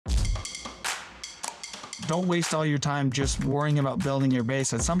don't waste all your time just worrying about building your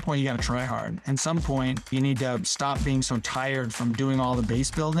base. At some point, you got to try hard. At some point, you need to stop being so tired from doing all the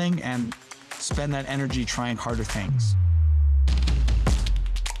base building and spend that energy trying harder things.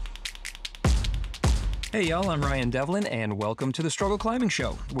 Hey y'all, I'm Ryan Devlin, and welcome to the Struggle Climbing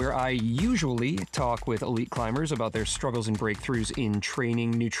Show, where I usually talk with elite climbers about their struggles and breakthroughs in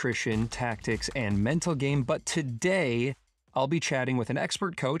training, nutrition, tactics, and mental game. But today, I'll be chatting with an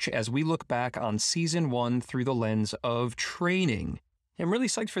expert coach as we look back on Season 1 through the lens of training. I'm really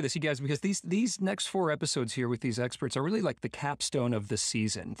psyched for this, you guys, because these next 4 episodes here with these experts are really like the capstone of the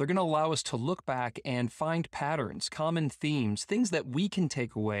season. They're going to allow us to look back and find patterns, common themes, things that we can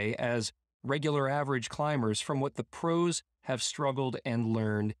take away as regular average climbers from what the pros have struggled and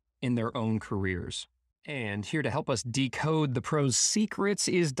learned in their own careers. And here to help us decode the pros' secrets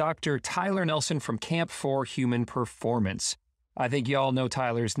is Dr. Tyler Nelson from Camp 4 Human Performance. I think you all know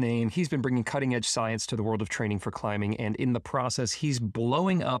Tyler's name. He's been bringing cutting-edge science to the world of training for climbing, and in the process, he's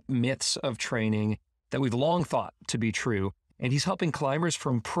blowing up myths of training that we've long thought to be true. And he's helping climbers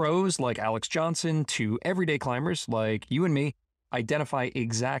from pros like Alex Johnson to everyday climbers like you and me identify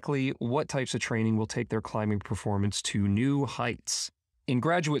exactly what types of training will take their climbing performance to new heights. In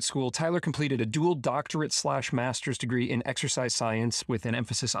graduate school, Tyler completed a dual doctorate/master's degree in exercise science with an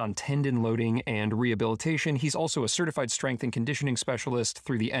emphasis on tendon loading and rehabilitation. He's also a certified strength and conditioning specialist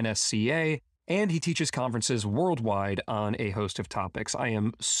through the NSCA, and he teaches conferences worldwide on a host of topics. I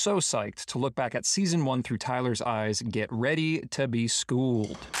am so psyched to look back at Season 1 through Tyler's eyes. Get ready to be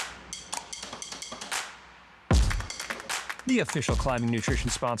schooled. The official climbing nutrition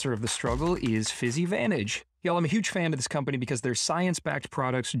sponsor of The Struggle is PhysiVantage. Y'all, I'm a huge fan of this company because their science-backed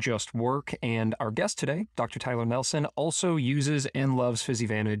products just work, and our guest today, Dr. Tyler Nelson, also uses and loves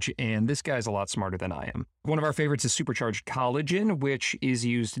PhysiVantage, and this guy's a lot smarter than I am. One of our favorites is Supercharged Collagen, which is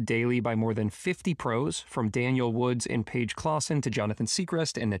used daily by more than 50 pros, from Daniel Woods and Paige Clausen to Jonathan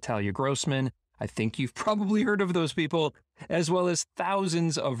Seacrest and Natalia Grossman. I think you've probably heard of those people, as well as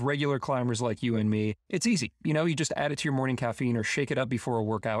thousands of regular climbers like you and me. It's easy. You just add it to your morning caffeine or shake it up before a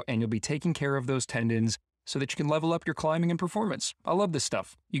workout, and you'll be taking care of those tendons so that you can level up your climbing and performance. I love this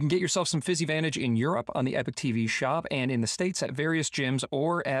stuff. You can get yourself some PhysiVantage in Europe on the Epic TV shop and in the States at various gyms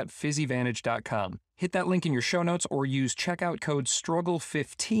or at PhysiVantage.com. Hit that link in your show notes or use checkout code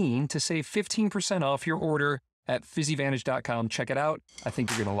STRUGGLE15 to save 15% off your order at PhysiVantage.com. Check it out. I think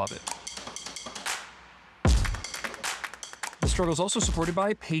you're going to love it. The Struggle is also supported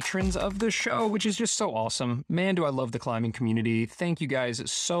by patrons of the show, which is just so awesome. Man, do I love the climbing community. Thank you guys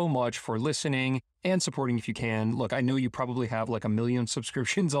so much for listening and supporting if you can. Look, I know you probably have like 1 million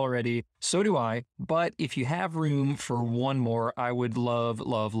subscriptions already. So do I. But if you have room for one more, I would love,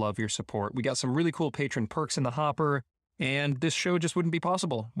 love, love your support. We got some really cool patron perks in the hopper, and this show just wouldn't be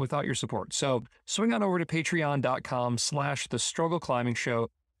possible without your support. So swing on over to patreon.com/The Struggle Climbing Show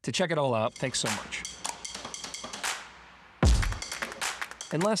to check it all out. Thanks so much.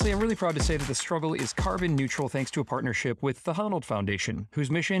 And lastly, I'm really proud to say that The Struggle is carbon neutral thanks to a partnership with the Honnold Foundation, whose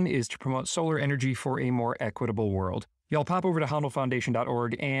mission is to promote solar energy for a more equitable world. Y'all pop over to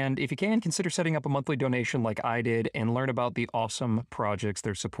honnoldfoundation.org, and if you can, consider setting up a monthly donation like I did and learn about the awesome projects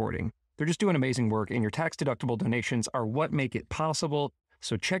they're supporting. They're just doing amazing work, and your tax-deductible donations are what make it possible.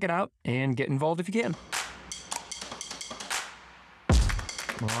 So check it out and get involved if you can.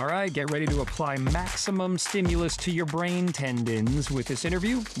 All right, get ready to apply maximum stimulus to your brain tendons with this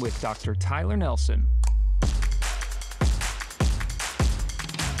interview with Dr. Tyler Nelson.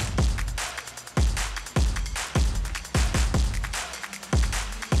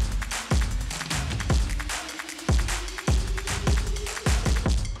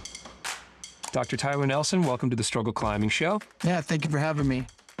 Dr. Tyler Nelson, welcome to the Struggle Climbing Show. Yeah, thank you for having me.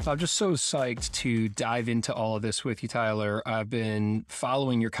 I'm just so psyched to dive into all of this with you, Tyler. I've been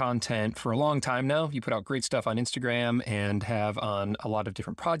following your content for a long time now. You put out great stuff on Instagram and have on a lot of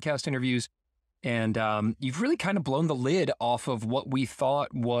different podcast interviews. And you've really kind of blown the lid off of what we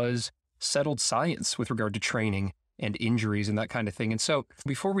thought was settled science with regard to training and injuries and that kind of thing. And so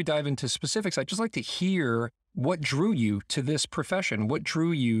before we dive into specifics, I'd just like to hear what drew you to this profession. What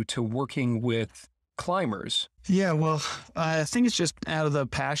drew you to working with climbers? Yeah, well, I think it's just out of the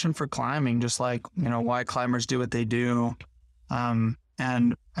passion for climbing, just like, why climbers do what they do. And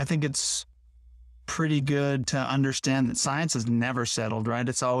I think it's pretty good to understand that science is never settled, right?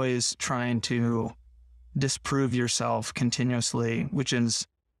 It's always trying to disprove yourself continuously, which is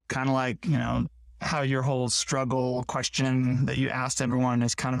kind of like, how your whole struggle question that you asked everyone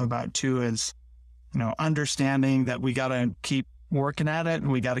is kind of about too, is, understanding that we got to keep working at it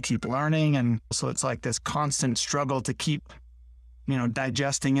and we got to keep learning. And so it's like this constant struggle to keep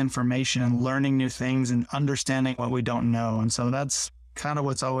digesting information and learning new things and understanding what we don't know. And so that's kind of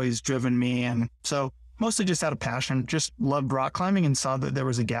what's always driven me. And so mostly just out of passion, just loved rock climbing and saw that there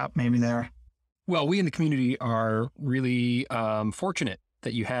was a gap maybe there. Well, we in the community are really fortunate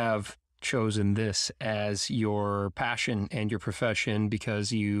that you have chosen this as your passion and your profession,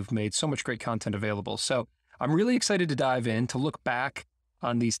 because you've made so much great content available. So I'm really excited to dive in, to look back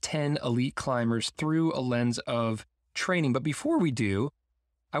on these 10 elite climbers through a lens of training. But before we do,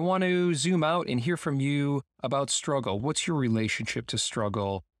 I want to zoom out and hear from you about struggle. What's your relationship to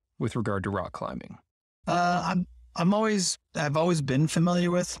struggle with regard to rock climbing? I've always been familiar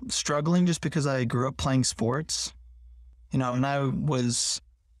with struggling just because I grew up playing sports, and I was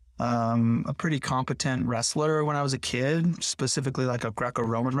a pretty competent wrestler when I was a kid, specifically like a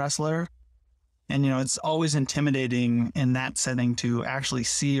Greco-Roman wrestler. And, it's always intimidating in that setting to actually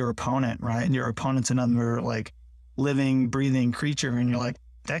see your opponent, right? And your opponent's another like living, breathing creature. And you're like,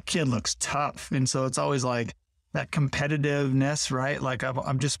 that kid looks tough. And so it's always like that competitiveness, right? Like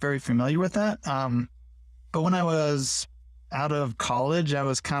I'm just very familiar with that. But when I was out of college, I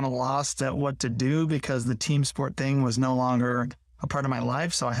was kind of lost at what to do because the team sport thing was no longer a part of my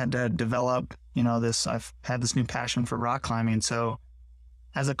life. So I had to develop, I've had this new passion for rock climbing. So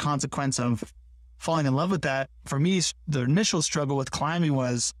as a consequence of falling in love with that, for me, the initial struggle with climbing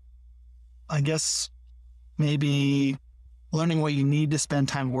was, I guess, maybe learning what you need to spend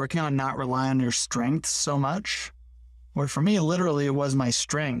time working on, not rely on your strength so much. Where for me, literally, it was my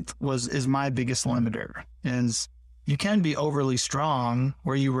strength is my biggest limiter. Is you can be overly strong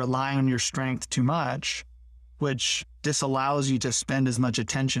where you rely on your strength too much, which disallows you to spend as much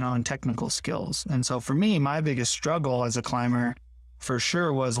attention on technical skills. And so for me, my biggest struggle as a climber for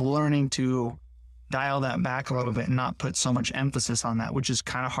sure was learning to dial that back a little bit and not put so much emphasis on that, which is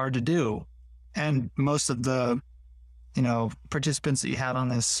kind of hard to do. And most of the, participants that you had on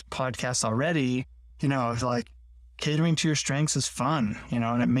this podcast already, like catering to your strengths is fun,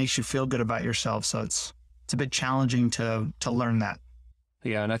 and it makes you feel good about yourself. So it's a bit challenging to learn that.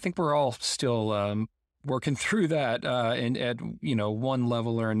 Yeah. And I think we're all still working through that and at, one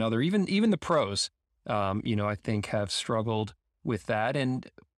level or another. Even the pros, I think have struggled with that. And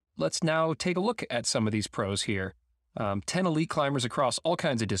let's now take a look at some of these pros here. 10 elite climbers across all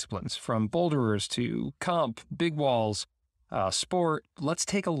kinds of disciplines, from boulderers to comp, big walls, sport. Let's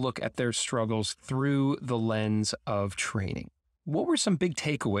take a look at their struggles through the lens of training. What were some big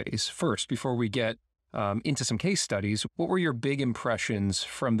takeaways first before we get into some case studies? What were your big impressions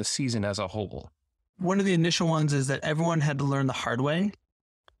from the season as a whole? One of the initial ones is that everyone had to learn the hard way,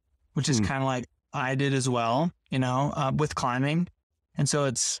 which is kind of like I did as well, with climbing. And so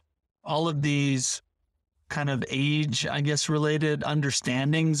it's all of these kind of age, I guess, related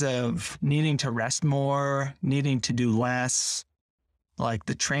understandings of needing to rest more, needing to do less, like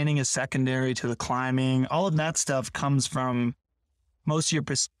the training is secondary to the climbing. All of that stuff comes from most of your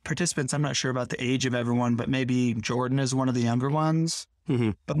participants. I'm not sure about the age of everyone, but maybe Jordan is one of the younger ones. Mm-hmm.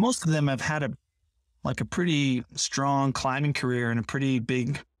 But most of them have had a pretty strong climbing career and a pretty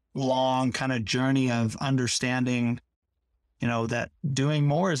big, long kind of journey of understanding that doing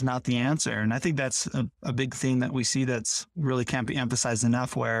more is not the answer. And I think that's a big thing that we see that's really can't be emphasized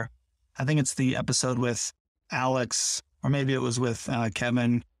enough, where I think it's the episode with Alex, or maybe it was with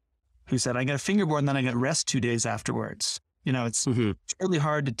Kevin, who said, I got a fingerboard and then I got rest 2 days afterwards. It's really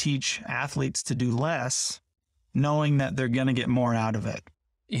hard to teach athletes to do less, knowing that they're going to get more out of it.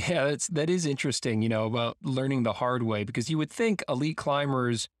 Yeah, that is interesting, about learning the hard way, because you would think elite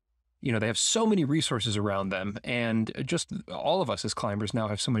climbers, they have so many resources around them, and just all of us as climbers now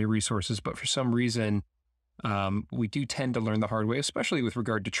have so many resources, but for some reason, we do tend to learn the hard way, especially with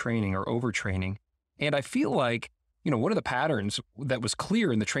regard to training or overtraining. And I feel like, one of the patterns that was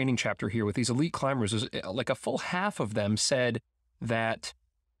clear in the training chapter here with these elite climbers is like a full half of them said that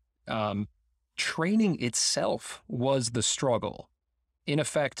training itself was the struggle. In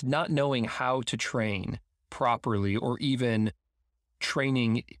effect, not knowing how to train properly or even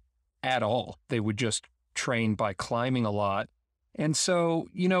training at all. They would just train by climbing a lot. And so,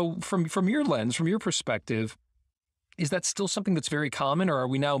 from your lens, from your perspective, is that still something that's very common, or are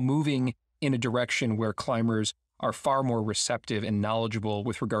we now moving in a direction where climbers are far more receptive and knowledgeable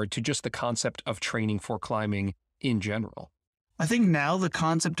with regard to just the concept of training for climbing in general? I think now the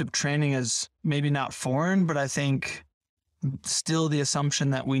concept of training is maybe not foreign, but I think still the assumption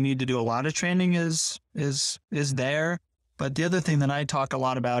that we need to do a lot of training is there. But the other thing that I talk a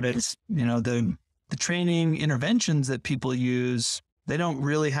lot about is, the training interventions that people use, they don't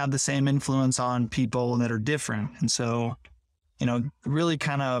really have the same influence on people that are different. And so, really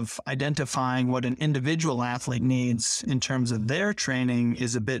kind of identifying what an individual athlete needs in terms of their training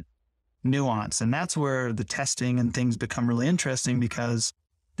is a bit nuanced. And that's where the testing and things become really interesting, because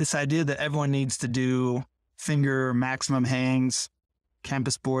this idea that everyone needs to do finger maximum hangs,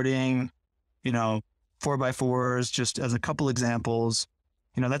 campus boarding, 4x4s, just as a couple examples,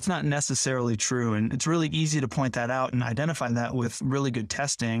 that's not necessarily true. And it's really easy to point that out and identify that with really good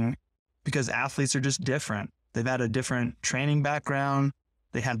testing, because athletes are just different. They've had a different training background.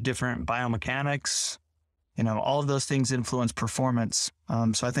 They have different biomechanics. All of those things influence performance.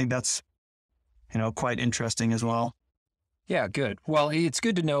 So I think that's, quite interesting as well. Yeah, good. Well, it's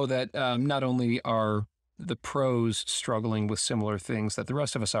good to know that not only are the pros struggling with similar things that the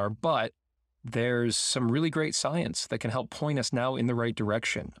rest of us are, but there's some really great science that can help point us now in the right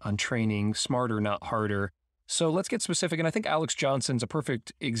direction on training smarter, not harder. So let's get specific. And I think Alex Johnson's a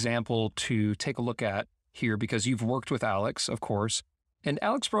perfect example to take a look at here, because you've worked with Alex, of course. And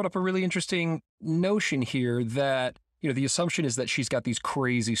Alex brought up a really interesting notion here that, the assumption is that she's got these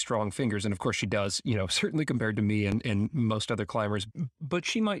crazy strong fingers. And of course she does, certainly compared to me and most other climbers, but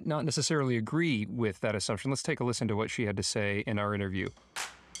she might not necessarily agree with that assumption. Let's take a listen to what she had to say in our interview.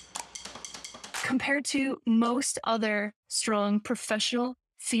 Compared to most other strong professional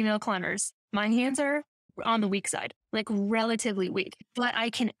female climbers, my hands are on the weak side, like relatively weak, but I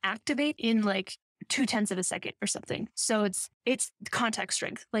can activate in like 0.2 of a second or something. So it's contact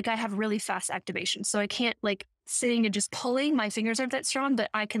strength. Like I have really fast activation. So I can't like sitting and just pulling, my fingers aren't that strong, but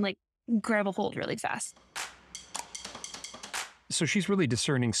I can like grab a hold really fast. So she's really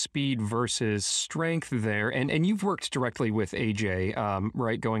discerning speed versus strength there. And you've worked directly with AJ,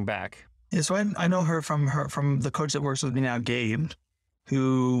 right, going back. Yeah, so I know her from the coach that works with me now, Gabe,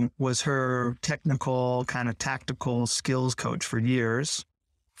 who was her technical kind of tactical skills coach for years.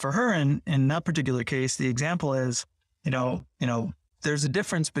 For her, in that particular case, the example is, there's a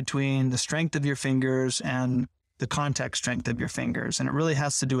difference between the strength of your fingers and the contact strength of your fingers. And it really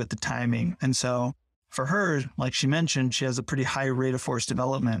has to do with the timing. And so for her, like she mentioned, she has a pretty high rate of force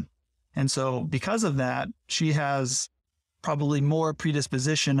development. And so because of that, she has probably more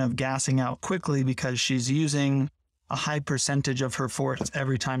predisposition of gassing out quickly, because she's using a high percentage of her force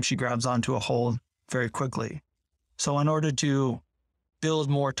every time she grabs onto a hold very quickly. So in order to build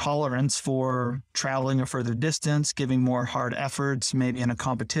more tolerance for traveling a further distance, giving more hard efforts, maybe in a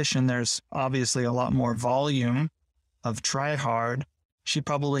competition, there's obviously a lot more volume of try hard. She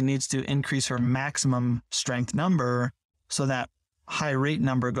probably needs to increase her maximum strength number so that high rate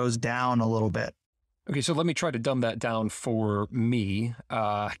number goes down a little bit. Okay, so let me try to dumb that down for me.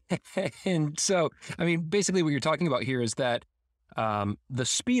 And so, basically what you're talking about here is that the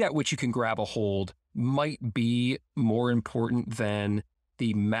speed at which you can grab a hold might be more important than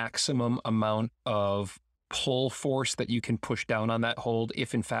the maximum amount of pull force that you can push down on that hold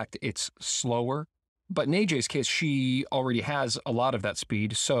if, in fact, it's slower. But in AJ's case, she already has a lot of that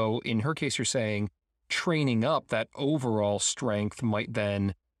speed. So in her case, you're saying training up that overall strength might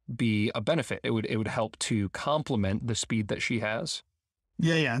then be a benefit. It would help to complement the speed that she has.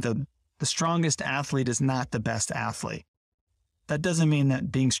 Yeah. The strongest athlete is not the best athlete. That doesn't mean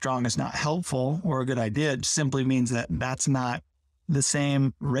that being strong is not helpful or a good idea. It simply means that that's not the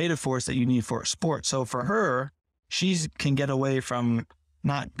same rate of force that you need for a sport. So for her, she can get away from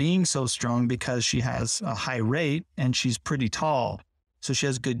not being so strong because she has a high rate and she's pretty tall. So she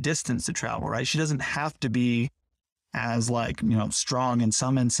has good distance to travel, right? She doesn't have to be as strong in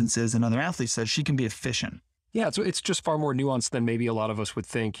some instances and other athletes that she can be efficient. Yeah, so it's just far more nuanced than maybe a lot of us would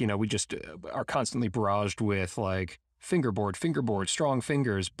think. We just are constantly barraged with like fingerboard, strong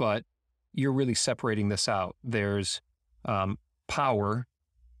fingers, but you're really separating this out. There's power,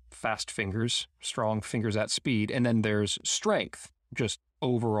 fast fingers, strong fingers at speed, and then there's strength, just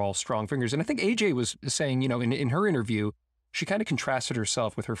overall strong fingers. And I think AJ was saying, in her interview, she kind of contrasted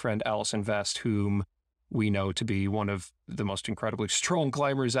herself with her friend Allison Vest, whom we know to be one of the most incredibly strong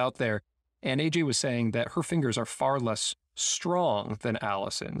climbers out there. And AJ was saying that her fingers are far less strong than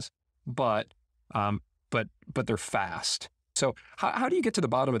Allison's, but they're fast. So how do you get to the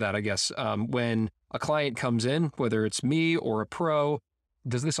bottom of that, I guess, when a client comes in, whether it's me or a pro,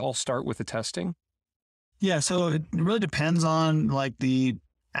 does this all start with the testing? Yeah, so it really depends on like the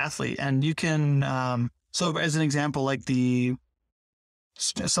athlete. And you can, so as an example, like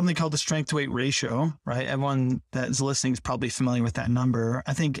something called the strength to weight ratio, right? Everyone that is listening is probably familiar with that number.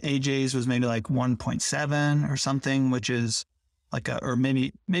 I think AJ's was maybe like 1.7 or something, which is like or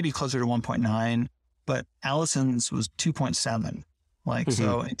maybe closer to 1.9, but Allison's was 2.7.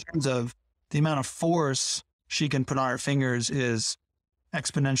 So in terms of the amount of force she can put on her fingers is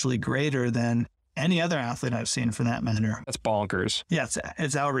exponentially greater than any other athlete I've seen for that matter. That's bonkers. Yeah,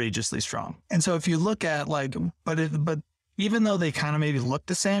 it's outrageously strong. And so if you look at like, but even though they kind of maybe look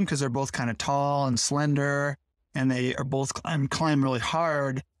the same because they're both kind of tall and slender and they are both climb really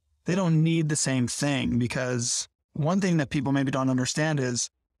hard, they don't need the same thing, because one thing that people maybe don't understand is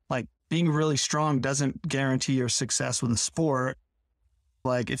like being really strong doesn't guarantee your success with a sport.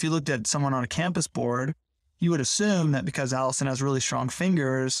 Like if you looked at someone on a campus board, you would assume that because Allison has really strong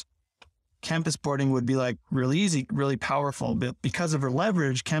fingers, campus boarding would be like really easy, really powerful. But because of her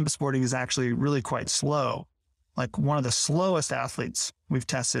leverage, campus boarding is actually really quite slow. Like one of the slowest athletes we've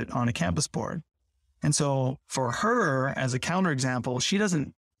tested on a campus board. And so for her, as a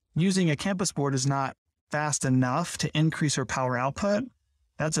counterexample, using a campus board is not fast enough to increase her power output.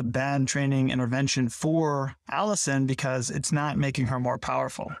 That's a bad training intervention for Allison because it's not making her more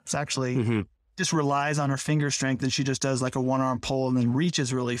powerful. It's actually just relies on her finger strength, and she just does like a one-arm pull and then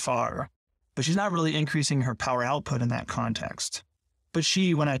reaches really far. But she's not really increasing her power output in that context. But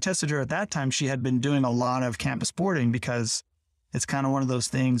when I tested her at that time, she had been doing a lot of campus boarding, because it's kind of one of those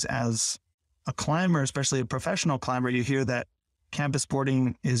things as a climber, especially a professional climber, you hear that campus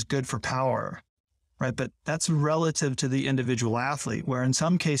boarding is good for power, right? But that's relative to the individual athlete, where in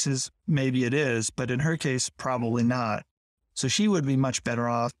some cases, maybe it is, but in her case, probably not. So she would be much better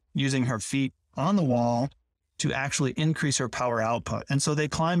off using her feet on the wall to actually increase her power output. And so they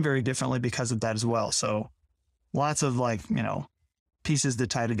climb very differently because of that as well. So lots of pieces to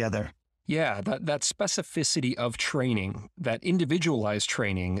tie together. Yeah, that specificity of training, that individualized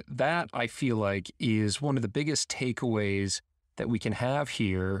training, that I feel like is one of the biggest takeaways that we can have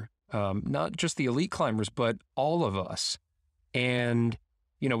here, not just the elite climbers, but all of us. And,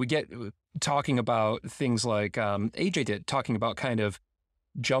 we get talking about things like AJ did, talking about kind of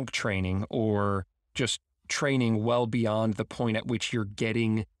junk training or just training well beyond the point at which you're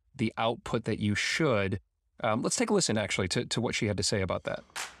getting the output that you should. Let's take a listen, actually, to what she had to say about that.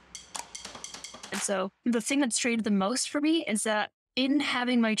 And so the thing that's traded the most for me is that in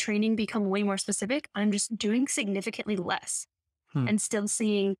having my training become way more specific, I'm just doing significantly less and still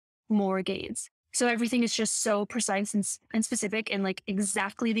seeing more gains. So everything is just so precise and specific, and like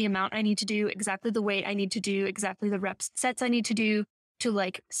exactly the amount I need to do, exactly the weight I need to do, exactly the sets I need to do to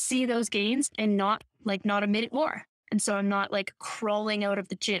like see those gains and not a minute more. And so I'm not like crawling out of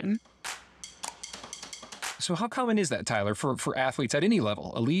the gym. So how common is that, Tyler, for athletes at any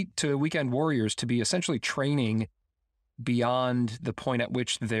level, elite to weekend warriors, to be essentially training beyond the point at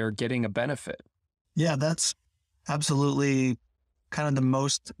which they're getting a benefit? Yeah, that's absolutely kind of the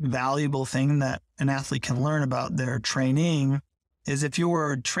most valuable thing that an athlete can learn about their training is if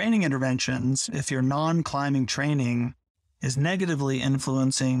your training interventions, if your non-climbing training is negatively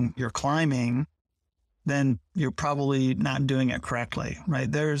influencing your climbing, then you're probably not doing it correctly,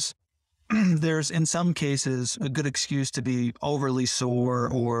 right? There's in some cases a good excuse to be overly sore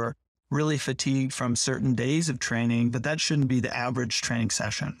or really fatigued from certain days of training, but that shouldn't be the average training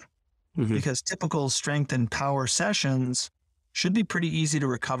session because typical strength and power sessions should be pretty easy to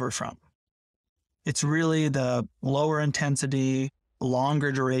recover from. It's really the lower intensity,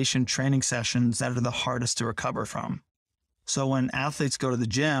 longer duration training sessions that are the hardest to recover from. So when athletes go to the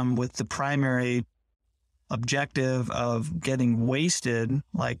gym with the primary objective of getting wasted,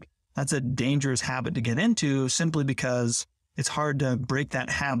 like that's a dangerous habit to get into simply because it's hard to break that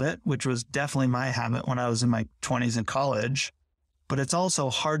habit, which was definitely my habit when I was in my 20s in college, but it's also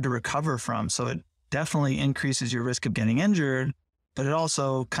hard to recover from. So it definitely increases your risk of getting injured, but it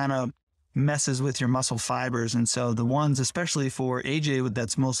also kind of messes with your muscle fibers. And so the ones, especially for AJ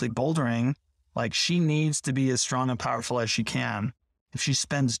that's mostly bouldering, like she needs to be as strong and powerful as she can. If she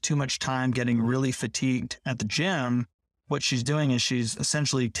spends too much time getting really fatigued at the gym, what she's doing is she's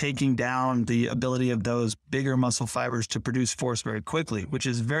essentially taking down the ability of those bigger muscle fibers to produce force very quickly, which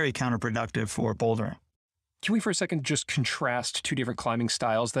is very counterproductive for bouldering. Can we for a second just contrast two different climbing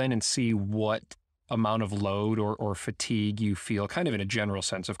styles then and see what amount of load or fatigue you feel, kind of in a general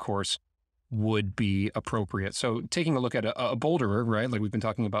sense, of course, would be appropriate? So taking a look at a boulderer, right, like we've been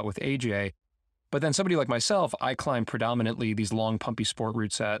talking about with AJ, but then somebody like myself, I climb predominantly these long pumpy sport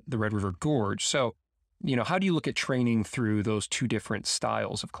routes at the Red River Gorge. So, how do you look at training through those two different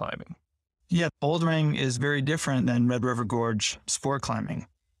styles of climbing? Yeah, bouldering is very different than Red River Gorge sport climbing.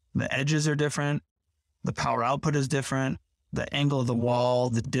 The edges are different. The power output is different. The angle of the wall,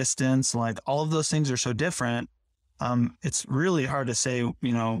 the distance, like all of those things are so different. It's really hard to say,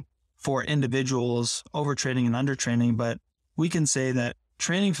 for individuals overtraining and undertraining, but we can say that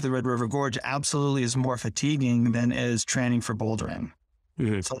training for the Red River Gorge absolutely is more fatiguing than is training for bouldering.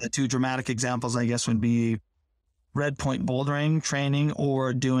 So the two dramatic examples, I guess, would be red point bouldering training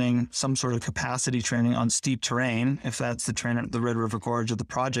or doing some sort of capacity training on steep terrain, if that's the trainer, the Red River Gorge or the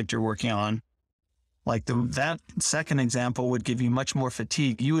project you're working on, like that second example would give you much more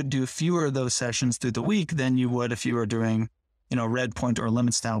fatigue. You would do fewer of those sessions through the week than you would if you were doing, red point or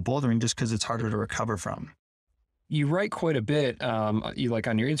limit style bouldering, just because it's harder to recover from. You write quite a bit. You like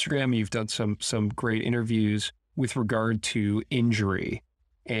on your Instagram, you've done some great interviews with regard to injury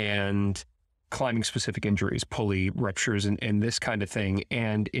and climbing specific injuries, pulley ruptures and this kind of thing.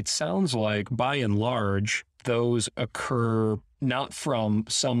 And it sounds like by and large, those occur not from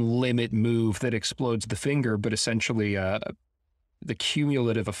some limit move that explodes the finger, but essentially the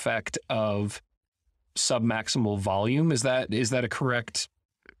cumulative effect of submaximal volume. Is that a correct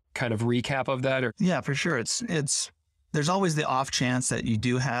kind of recap of that? Or? Yeah, for sure. There's always the off chance that you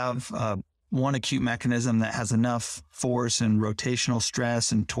do have one acute mechanism that has enough force and rotational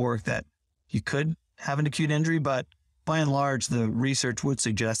stress and torque that you could have an acute injury. But by and large, the research would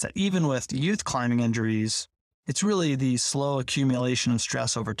suggest that even with youth climbing injuries, it's really the slow accumulation of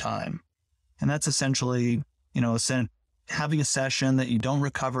stress over time. And that's essentially, having a session that you don't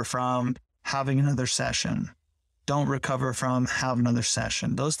recover from, having another session, don't recover from, have another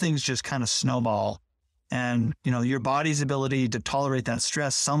session. Those things just kind of snowball. And, your body's ability to tolerate that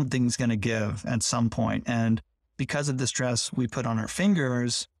stress, something's going to give at some point. And because of the stress we put on our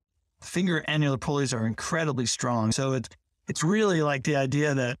fingers, finger annular pulleys are incredibly strong. So it's really like the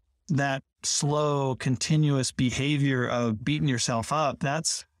idea that slow, continuous behavior of beating yourself up,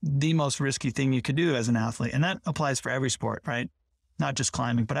 that's the most risky thing you could do as an athlete. And that applies for every sport, right? Not just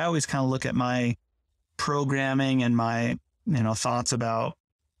climbing. But I always kind of look at my programming and my, thoughts about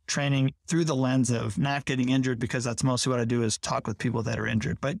training through the lens of not getting injured, because that's mostly what I do is talk with people that are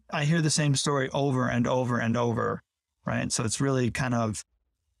injured. But I hear the same story over and over and over, right? So it's really kind of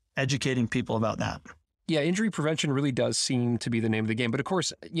educating people about that. Yeah, injury prevention really does seem to be the name of the game. But of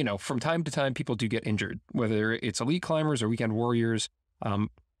course, from time to time, people do get injured, whether it's elite climbers or weekend warriors.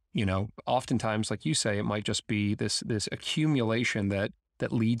 Oftentimes, like you say, it might just be this accumulation that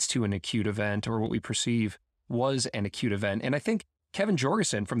leads to an acute event, or what we perceive was an acute event. And I think Kevin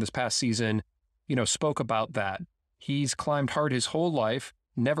Jorgensen from this past season, spoke about that. He's climbed hard his whole life,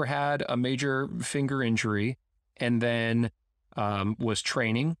 never had a major finger injury, and then was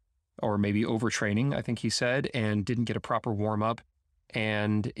training, or maybe overtraining, I think he said, and didn't get a proper warm up.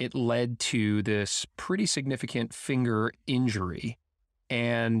 And it led to this pretty significant finger injury.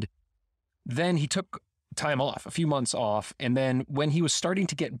 And then he took time off, a few months off. And then when he was starting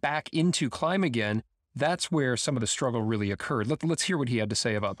to get back into climb again, that's where some of the struggle really occurred. Let's hear what he had to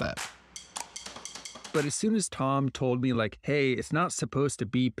say about that. But as soon as Tom told me, like, hey, it's not supposed to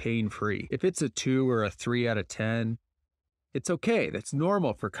be pain-free. If it's a 2 or a 3 out of 10, it's okay. That's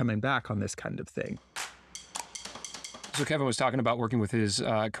normal for coming back on this kind of thing. So Kevin was talking about working with his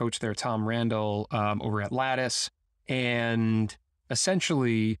coach there, Tom Randall, over at Lattice, and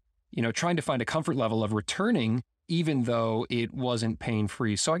essentially, trying to find a comfort level of returning even though it wasn't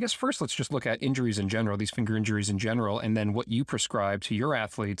pain-free. So I guess first let's just look at injuries in general, these finger injuries in general, and then what you prescribe to your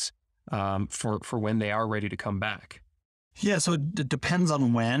athletes for when they are ready to come back. Yeah, so it depends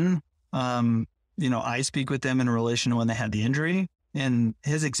on when. I speak with them in relation to when they had the injury. In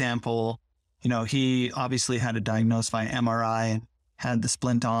his example, he obviously had it diagnosed by MRI and had the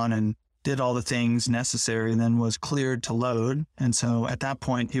splint on and did all the things necessary, and then was cleared to load. And so at that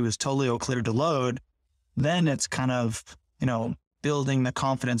point, he was totally cleared to load. Then it's kind of, building the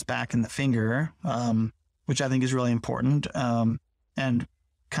confidence back in the finger, which I think is really important, and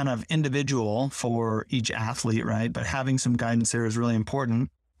kind of individual for each athlete, right? But having some guidance there is really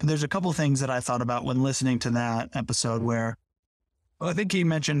important. But there's a couple of things that I thought about when listening to that episode where, I think he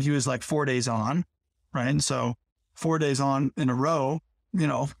mentioned he was like 4 days on, right? And so 4 days on in a row,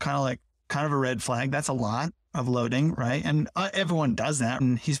 kind of a red flag. That's a lot of loading, right? And everyone does that.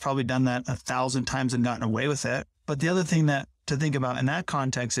 And he's probably done that 1,000 times and gotten away with it. But the other thing that to think about in that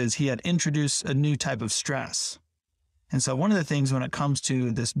context is he had introduced a new type of stress. And so one of the things when it comes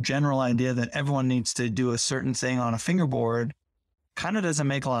to this general idea that everyone needs to do a certain thing on a fingerboard kind of doesn't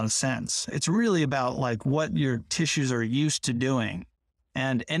make a lot of sense. It's really about like what your tissues are used to doing.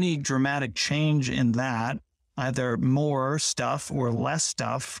 And any dramatic change in that, either more stuff or less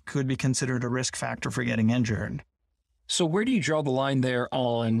stuff, could be considered a risk factor for getting injured. So where do you draw the line there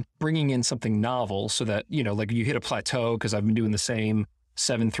on bringing in something novel so that, like you hit a plateau because I've been doing the same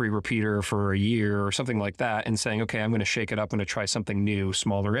 7-3 repeater for a year or something like that, and saying, okay, I'm going to shake it up, I'm going to try something new,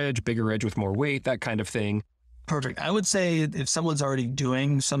 smaller edge, bigger edge with more weight, that kind of thing. Perfect. I would say if someone's already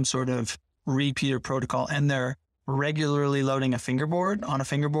doing some sort of repeater protocol and they're regularly loading on a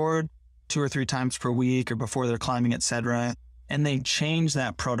fingerboard, 2 or 3 times per week or before they're climbing, etc., and they change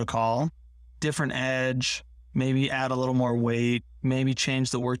that protocol, different edge, maybe add a little more weight, maybe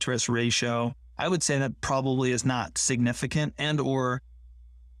change the work to rest ratio, I would say that probably is not significant and or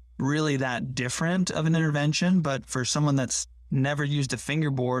really that different of an intervention. But for someone that's never used a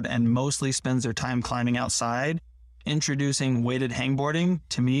fingerboard and mostly spends their time climbing outside, introducing weighted hangboarding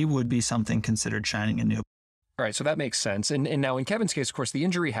to me would be something considered shining anew. All right, so that makes sense. And now in Kevin's case, of course, the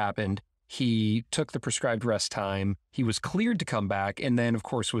injury happened. He took the prescribed rest time. He was cleared to come back, and then, of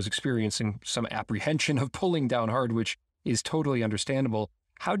course, was experiencing some apprehension of pulling down hard, which is totally understandable.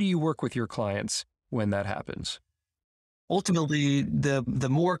 How do you work with your clients when that happens? Ultimately, the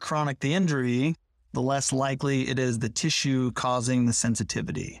more chronic the injury, the less likely it is the tissue causing the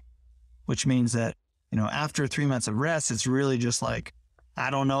sensitivity, which means that, after 3 months of rest, it's really just like, I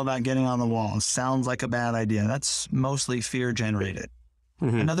don't know about getting on the wall. Sounds like a bad idea. That's mostly fear generated.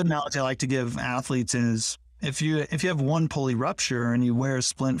 Mm-hmm. Another analogy I like to give athletes is if you have one pulley rupture and you wear a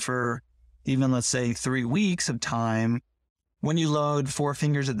splint for even, let's say, 3 weeks of time, when you load 4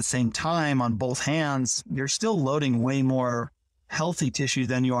 fingers at the same time on both hands, you're still loading way more healthy tissue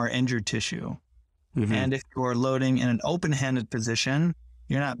than you are injured tissue. Mm-hmm. And if you're loading in an open-handed position,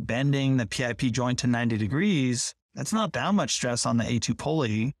 you're not bending the PIP joint to 90 degrees. That's not that much stress on the A2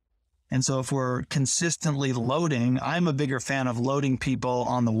 pulley. And so if we're consistently loading, I'm a bigger fan of loading people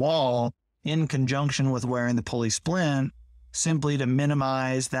on the wall in conjunction with wearing the pulley splint, simply to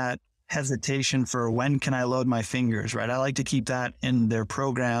minimize that hesitation for when can I load my fingers, right? I like to keep that in their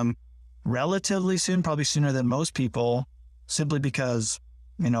program relatively soon, probably sooner than most people, simply because,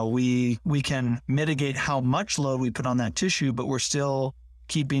 we can mitigate how much load we put on that tissue, but we're still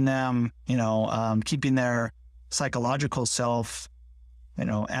keeping them, keeping their psychological self,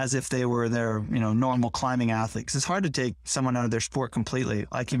 as if they were their, normal climbing athletes. It's hard to take someone out of their sport completely.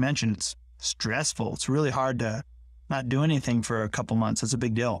 Like you mentioned, it's stressful. It's really hard to not do anything for a couple months. It's a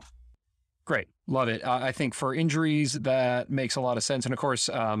big deal. Great. Love it. I think for injuries, that makes a lot of sense. And of course,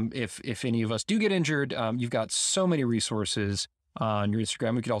 if any of us do get injured, you've got so many resources on your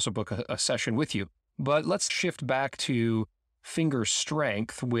Instagram. We could also book a session with you. But let's shift back to finger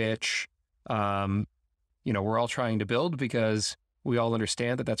strength, which, we're all trying to build because we all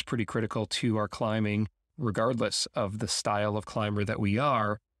understand that that's pretty critical to our climbing, regardless of the style of climber that we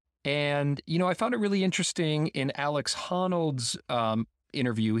are. And, I found it really interesting in Alex Honnold's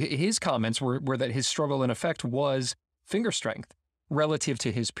interview. His comments were that his struggle in effect was finger strength relative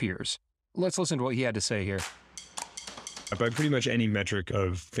to his peers. Let's listen to what he had to say here. By pretty much any metric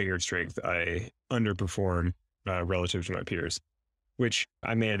of finger strength, I underperform relative to my peers, which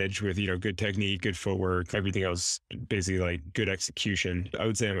I manage with, good technique, good footwork, everything else, basically like good execution. I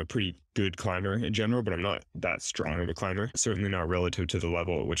would say I'm a pretty good climber in general, but I'm not that strong of a climber. Certainly not relative to the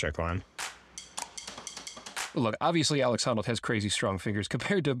level at which I climb. Look, obviously Alex Honnold has crazy strong fingers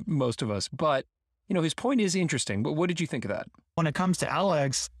compared to most of us, but, his point is interesting. But what did you think of that? When it comes to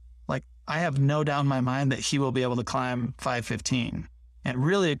Alex, I have no doubt in my mind that he will be able to climb 515. And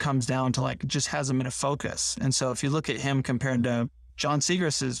really it comes down to just has a minute focus. And so if you look at him compared to John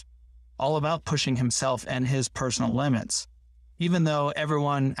Segrist, is all about pushing himself and his personal limits. Even though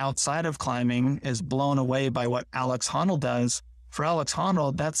everyone outside of climbing is blown away by what Alex Honnold does, for Alex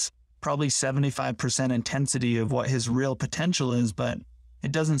Honnold, that's probably 75% intensity of what his real potential is. But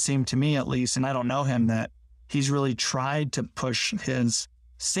it doesn't seem to me, at least, and I don't know him, that he's really tried to push his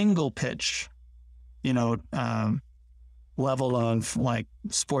single pitch, level of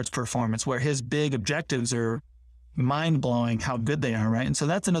sports performance, where his big objectives are mind-blowing how good they are, right? And so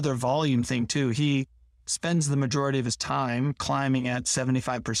that's another volume thing too. He spends the majority of his time climbing at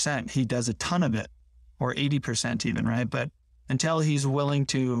 75%. He does a ton of it, or 80% even, right? But until he's willing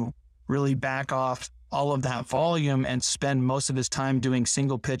to really back off all of that volume and spend most of his time doing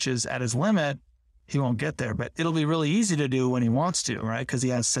single pitches at his limit, he won't get there. But it'll be really easy to do when he wants to, right? Because he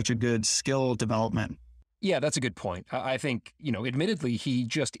has such a good skill development. Yeah, that's a good point. I think, admittedly, he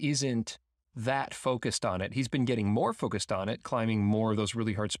just isn't that focused on it. He's been getting more focused on it, climbing more of those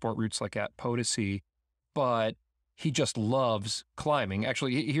really hard sport routes like at Potosi, but he just loves climbing.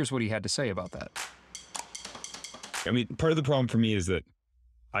 Actually, here's what he had to say about that. I mean, part of the problem for me is that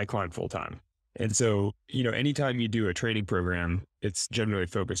I climb full time. And so, anytime you do a training program, it's generally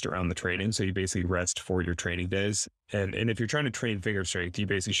focused around the training. So you basically rest for your training days. And if you're trying to train finger strength, you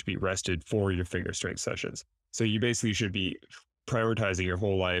basically should be rested for your finger strength sessions. So you basically should be prioritizing your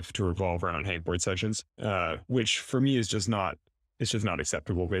whole life to revolve around hangboard sessions, which for me is just not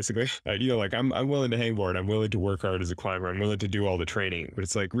acceptable, basically. I'm willing to hangboard. I'm willing to work hard as a climber. I'm willing to do all the training, but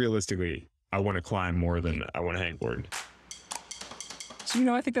it's realistically, I want to climb more than I want to hangboard.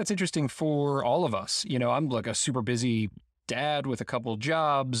 So, I think that's interesting for all of us. I'm like a super busy dad with a couple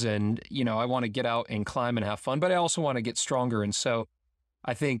jobs and, I want to get out and climb and have fun, but I also want to get stronger. And so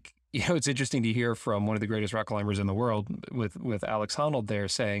I think, it's interesting to hear from one of the greatest rock climbers in the world with Alex Honnold there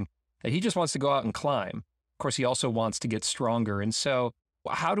saying that he just wants to go out and climb. Of course, he also wants to get stronger. And so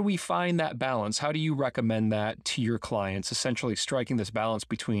how do we find that balance? How do you recommend that to your clients, essentially striking this balance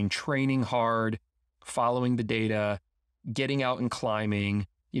between training hard, following the data, getting out and climbing,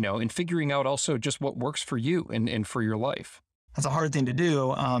 and figuring out also just what works for you and for your life? That's a hard thing to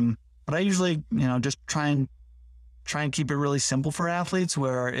do. But I usually, just try and keep it really simple for athletes,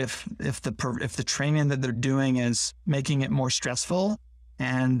 where if the training that they're doing is making it more stressful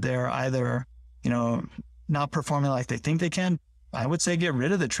and they're either, not performing like they think they can, I would say get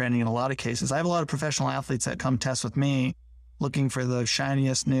rid of the training in a lot of cases. I have a lot of professional athletes that come test with me looking for the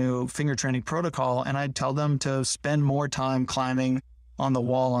shiniest new finger training protocol. And I'd tell them to spend more time climbing on the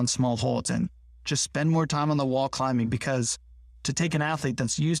wall on small holds and just spend more time on the wall climbing, because to take an athlete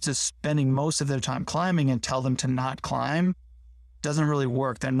that's used to spending most of their time climbing and tell them to not climb doesn't really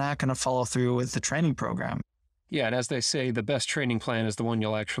work. They're not going to follow through with the training program. Yeah. And as they say, the best training plan is the one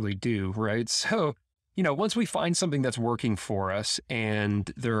you'll actually do, right? So, once we find something that's working for us,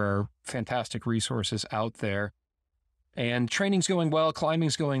 and there are fantastic resources out there, and training's going well,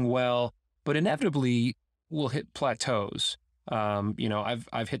 climbing's going well, but inevitably we'll hit plateaus.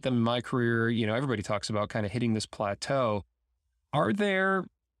 I've hit them in my career. Everybody talks about kind of hitting this plateau. Are there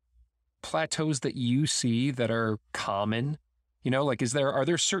plateaus that you see that are common? Are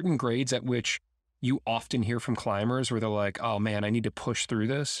there certain grades at which you often hear from climbers where they're like, oh man, I need to push through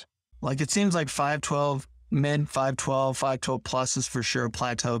this? Like, it seems like 512, mid 512, 512 plus is for sure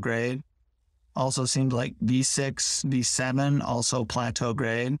plateau grade. Also seems like V6, V7, also plateau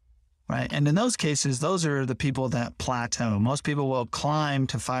grade, right? And in those cases, those are the people that plateau. Most people will climb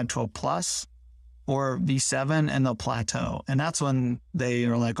to 512 plus or V7 and they'll plateau. And that's when they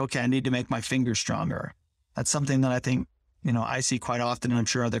are like, okay, I need to make my fingers stronger. That's something that I think, I see quite often, and I'm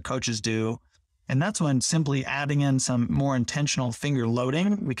sure other coaches do. And that's when simply adding in some more intentional finger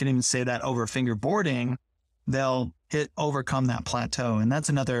loading, we can even say that over finger boarding, they'll overcome that plateau. And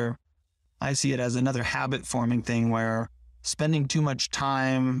that's I see it as another habit forming thing, where spending too much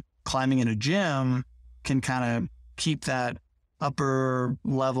time climbing in a gym can kind of keep that upper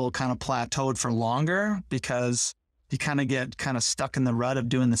level kind of plateaued for longer, because you kind of get stuck in the rut of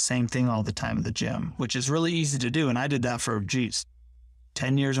doing the same thing all the time at the gym, which is really easy to do. And I did that for,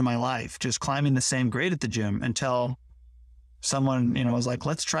 10 years of my life, just climbing the same grade at the gym, until someone, was like,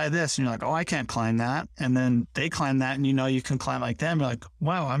 let's try this. And you're like, oh, I can't climb that. And then they climb that and you can climb like them. You're like,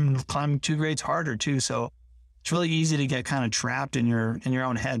 wow, I'm climbing 2 grades harder too. So it's really easy to get kind of trapped in your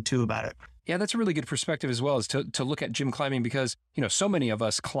own head too about it. Yeah, that's a really good perspective as well, is to look at gym climbing, because, so many of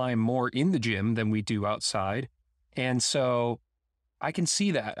us climb more in the gym than we do outside. And so I can see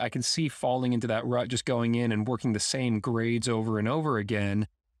that. I can see falling into that rut, just going in and working the same grades over and over again.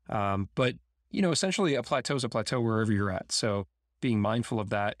 But, essentially a plateau is a plateau wherever you're at. So being mindful of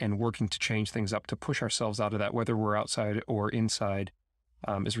that and working to change things up to push ourselves out of that, whether we're outside or inside,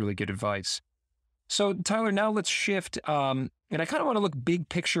 is really good advice. So Tyler, now let's shift. And I kind of want to look big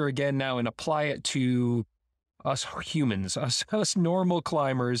picture again now and apply it to us humans, us normal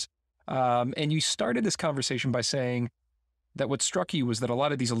climbers. And you started this conversation by saying that what struck you was that a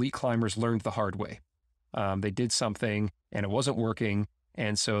lot of these elite climbers learned the hard way. They did something and it wasn't working,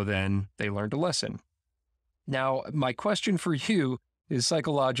 and so then they learned a lesson. Now, my question for you is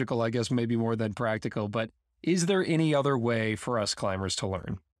psychological, I guess, maybe more than practical, but is there any other way for us climbers to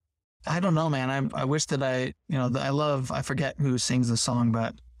learn? I don't know, man. I wish that I forget who sings the song,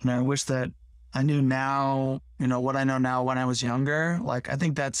 but I wish that I knew now, what I know now when I was younger. Like, I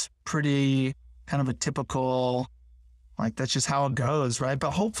think that's pretty kind of a typical, like, that's just how it goes, right?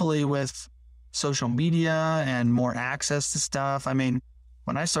 But hopefully with social media and more access to stuff. I mean,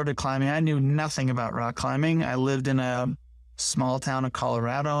 when I started climbing, I knew nothing about rock climbing. I lived in a small town of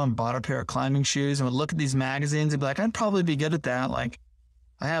Colorado and bought a pair of climbing shoes and would look at these magazines and be like, I'd probably be good at that. Like,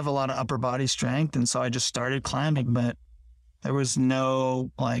 I have a lot of upper body strength. And so I just started climbing, but there was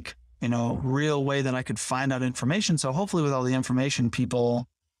no real way that I could find out information. So hopefully with all the information people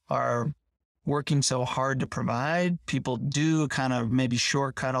are working so hard to provide, people do kind of maybe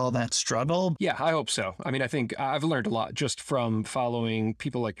shortcut all that struggle. Yeah, I hope so. I mean, I think I've learned a lot just from following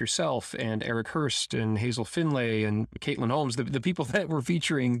people like yourself and Eric Hurst and Hazel Finlay and Caitlin Holmes, the people that we're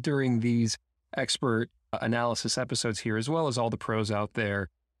featuring during these expert analysis episodes here, as well as all the pros out there.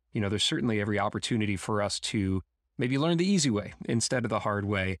 There's certainly every opportunity for us to maybe learn the easy way instead of the hard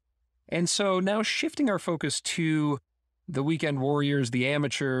way. And so now shifting our focus to the weekend warriors, the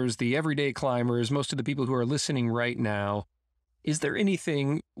amateurs, the everyday climbers, most of the people who are listening right now, is there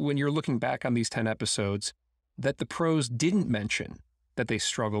anything when you're looking back on these 10 episodes that the pros didn't mention that they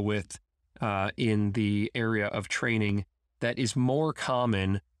struggle with in the area of training that is more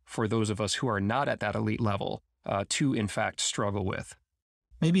common for those of us who are not at that elite level to, in fact, struggle with?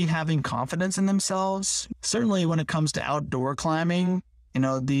 Maybe having confidence in themselves. Certainly when it comes to outdoor climbing,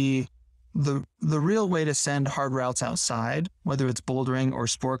 the real way to send hard routes outside, whether it's bouldering or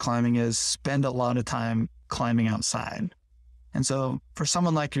sport climbing, is spend a lot of time climbing outside. And so for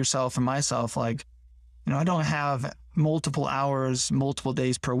someone like yourself and myself, I don't have multiple hours, multiple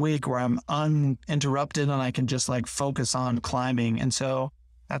days per week where I'm uninterrupted and I can just focus on climbing. And so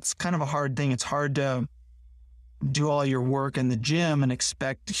that's kind of a hard thing. It's hard to do all your work in the gym and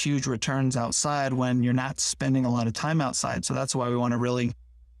expect huge returns outside when you're not spending a lot of time outside. So that's why we want to really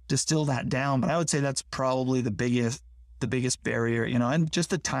distill that down. But I would say that's probably the biggest barrier, and just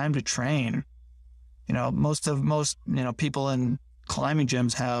the time to train. Most people in climbing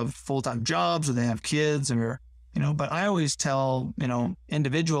gyms have full-time jobs or they have kids but I always tell,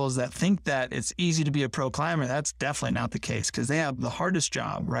 individuals that think that it's easy to be a pro climber, that's definitely not the case because they have the hardest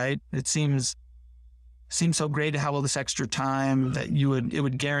job, right? It seems so great to have all this extra time that it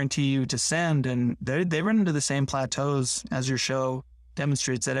would guarantee you to send. And they run into the same plateaus as your show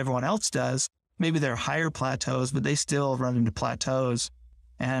demonstrates that everyone else does. Maybe they're higher plateaus, but they still run into plateaus.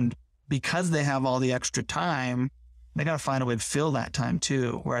 And because they have all the extra time, they got to find a way to fill that time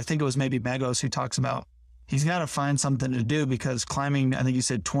too. Where I think it was maybe Megos who talks about he's got to find something to do because climbing, I think you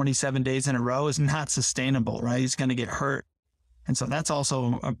said 27 days in a row is not sustainable, right? He's going to get hurt. And so that's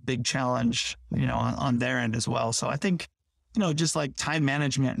also a big challenge, on their end as well. So I think, just time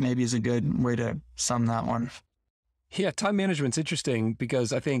management maybe is a good way to sum that one. Yeah, time management's interesting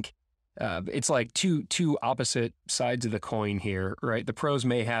because I think it's like two opposite sides of the coin here, right? The pros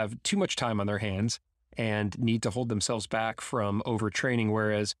may have too much time on their hands and need to hold themselves back from overtraining,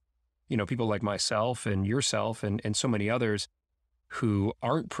 whereas, people like myself and yourself and so many others who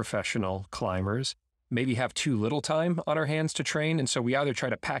aren't professional climbers maybe have too little time on our hands to train. And so we either try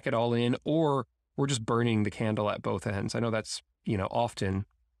to pack it all in or we're just burning the candle at both ends. I know that's, often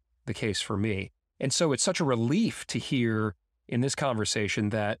the case for me. And so it's such a relief to hear in this conversation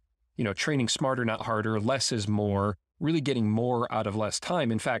that, training smarter, not harder, less is more, really getting more out of less time.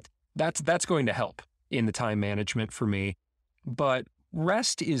 In fact, that's going to help in the time management for me. But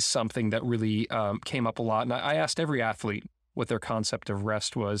rest is something that really came up a lot. And I asked every athlete what their concept of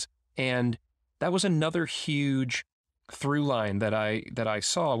rest was. And that was another huge through line that I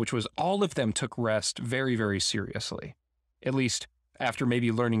saw, which was all of them took rest very, very seriously, at least after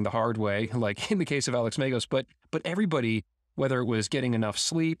maybe learning the hard way, like in the case of Alex Megos. But everybody, whether it was getting enough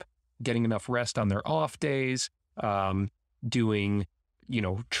sleep, getting enough rest on their off days, doing,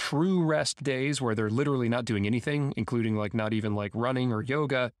 true rest days where they're literally not doing anything, including not even running or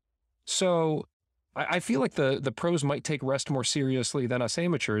yoga. So I feel like the pros might take rest more seriously than us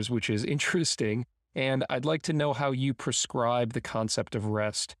amateurs, which is interesting. And I'd like to know how you prescribe the concept of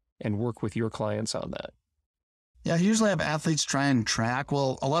rest and work with your clients on that. Yeah, I usually have athletes try and track.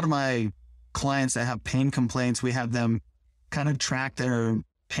 Well, a lot of my clients that have pain complaints, we have them kind of track their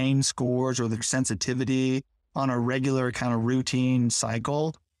pain scores or their sensitivity on a regular kind of routine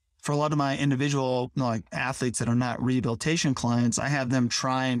cycle. For a lot of my individual athletes that are not rehabilitation clients, I have them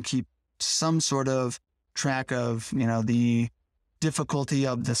try and keep some sort of track of, the difficulty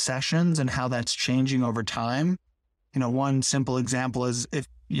of the sessions and how that's changing over time. One simple example is if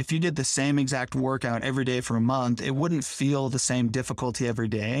you did the same exact workout every day for a month, it wouldn't feel the same difficulty every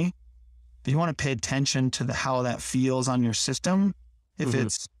day. But you want to pay attention to how that feels on your system. If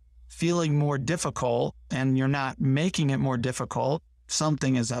it's feeling more difficult and you're not making it more difficult,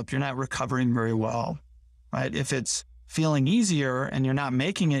 something is up. You're not recovering very well, right? If it's feeling easier and you're not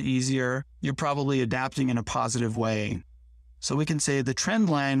making it easier, you're probably adapting in a positive way. So we can say the trend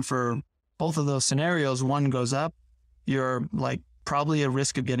line for both of those scenarios, one goes up, you're probably at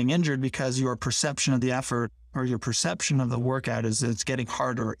risk of getting injured because your perception of the effort or your perception of the workout is it's getting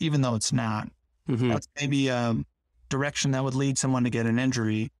harder, even though it's not. That's maybe a direction that would lead someone to get an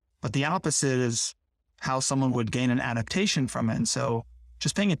injury. But the opposite is how someone would gain an adaptation from it. And so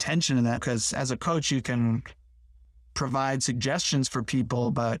just paying attention to that, because as a coach, you can provide suggestions for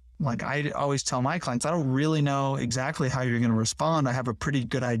people, but I always tell my clients, I don't really know exactly how you're going to respond. I have a pretty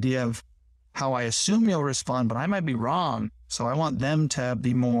good idea of how I assume you'll respond, but I might be wrong. So I want them to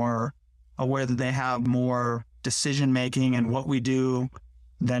be more aware that they have more decision-making in what we do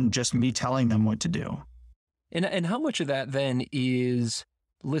than just me telling them what to do. And how much of that then is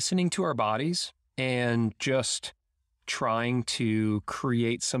listening to our bodies and just trying to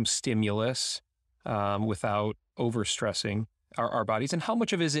create some stimulus without overstressing our bodies, and how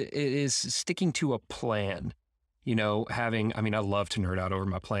much of it is sticking to a plan? You know, having, I mean, I love to nerd out over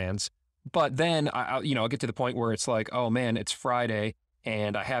my plans, but then I'll get to the point where it's like, oh man, it's Friday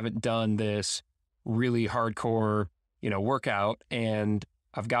and I haven't done this really hardcore, workout, and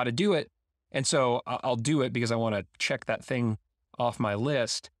I've got to do it. And so I'll do it because I want to check that thing off my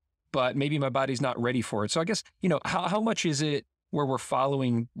list, but maybe my body's not ready for it. So I guess, how much is it where we're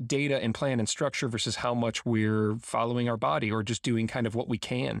following data and plan and structure versus how much we're following our body or just doing kind of what we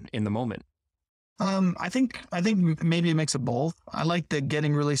can in the moment? I think maybe a mix of both. I like the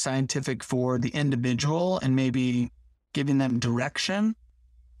getting really scientific for the individual and maybe giving them direction.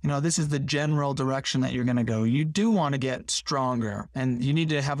 This is the general direction that you're going to go. You do want to get stronger and you need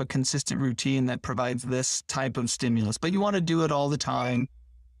to have a consistent routine that provides this type of stimulus, but you want to do it all the time.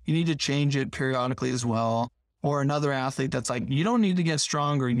 You need to change it periodically as well. Or another athlete that's like, you don't need to get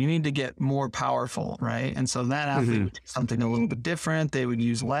stronger, you need to get more powerful, right? And so that athlete would do something a little bit different. They would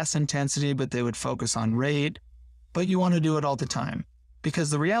use less intensity, but they would focus on rate. But you want to do it all the time.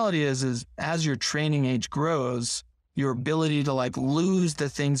 Because the reality is as your training age grows, your ability to lose the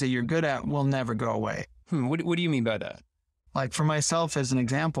things that you're good at will never go away. What do you mean by that? Like for myself as an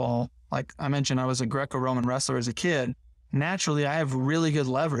example, like I mentioned, I was a Greco-Roman wrestler as a kid. Naturally, I have really good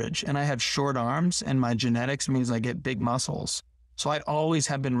leverage and I have short arms, and my genetics means I get big muscles. So I always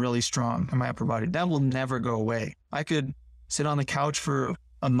have been really strong in my upper body. That will never go away. I could sit on the couch for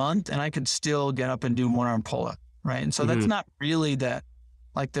a month and I could still get up and do one arm pull up, right? And so that's not really that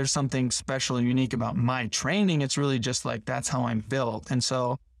there's something special and unique about my training. It's really just that's how I'm built. And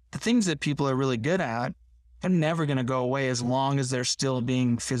so the things that people are really good at are never going to go away as long as they're still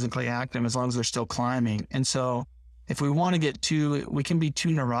being physically active, as long as they're still climbing. And so if we want to we can be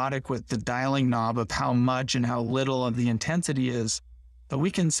too neurotic with the dialing knob of how much and how little of the intensity is, but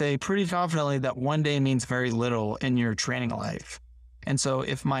we can say pretty confidently that one day means very little in your training life. And so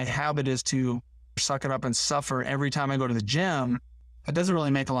if my habit is to suck it up and suffer every time I go to the gym, that doesn't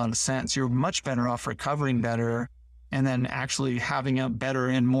really make a lot of sense. You're much better off recovering better and then actually having a better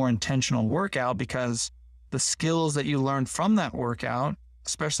and more intentional workout, because the skills that you learn from that workout,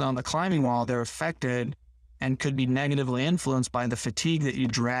 especially on the climbing wall, they're affected and could be negatively influenced by the fatigue that you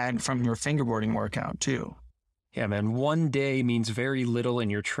drag from your fingerboarding workout too. Yeah, man. One day means very little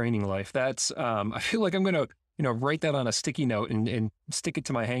in your training life. That's, I feel like I'm going to, write that on a sticky note and stick it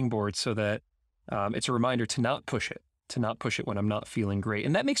to my hangboard so that it's a reminder to not push it when I'm not feeling great.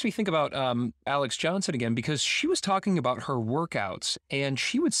 And that makes me think about Alex Johnson again, because she was talking about her workouts and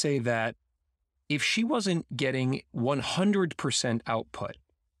she would say that if she wasn't getting 100% output,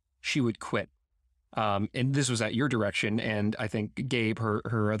 she would quit. And this was at your direction, and I think Gabe,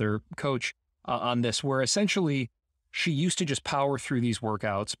 her other coach, on this, where essentially she used to just power through these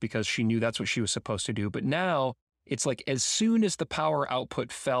workouts because she knew that's what she was supposed to do. But now it's like as soon as the power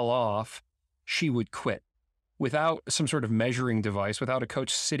output fell off, she would quit without some sort of measuring device, without a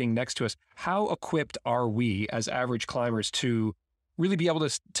coach sitting next to us. How equipped are we as average climbers to really be able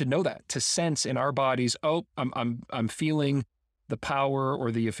to know that, to sense in our bodies, oh, I'm feeling the power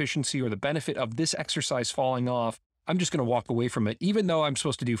or the efficiency or the benefit of this exercise falling off. I'm just going to walk away from it, even though I'm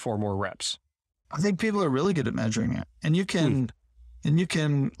supposed to do 4 more reps. I think people are really good at measuring it. And you can,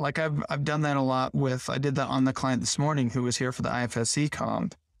 I've done that a lot I did that on the client this morning who was here for the IFSC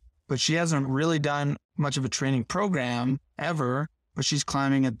comp, but she hasn't really done much of a training program ever, but she's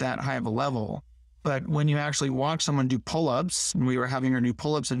climbing at that high of a level. But when you actually watch someone do pull-ups, and we were having her do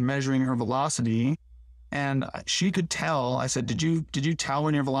pull-ups and measuring her velocity, and she could tell, I said, did you tell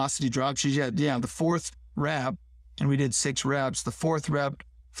when your velocity dropped? She said, yeah, the 4th rep, and we did 6 reps. The 4th rep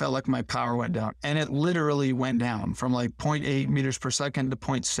felt like my power went down, and it literally went down from 0.8 meters per second to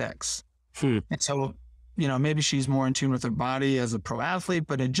 0.6. And so, maybe she's more in tune with her body as a pro athlete,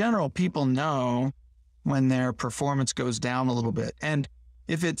 but in general, people know when their performance goes down a little bit. And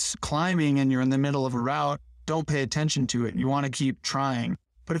if it's climbing and you're in the middle of a route, don't pay attention to it. You want to keep trying.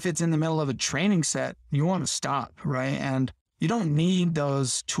 But if it's in the middle of a training set, you want to stop, right? And you don't need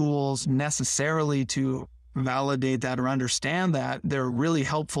those tools necessarily to validate that or understand that. They're really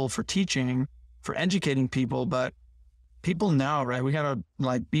helpful for teaching, for educating people, but people know, right? We got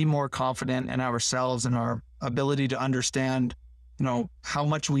to be more confident in ourselves and our ability to understand, how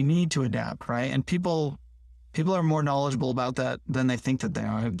much we need to adapt, right? And people are more knowledgeable about that than they think that they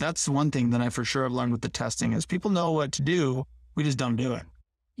are. That's one thing that I for sure have learned with the testing is people know what to do. We just don't do it.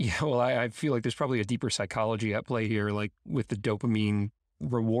 Yeah, well, I feel like there's probably a deeper psychology at play here, like with the dopamine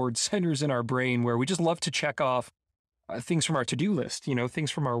reward centers in our brain, where we just love to check off things from our to-do list,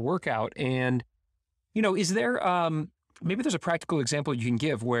 things from our workout. And Is there maybe there's a practical example you can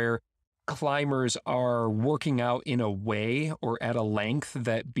give where climbers are working out in a way or at a length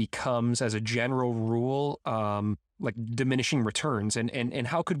that becomes, as a general rule, like diminishing returns, and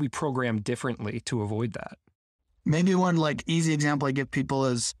how could we program differently to avoid that? Maybe one like easy example I give people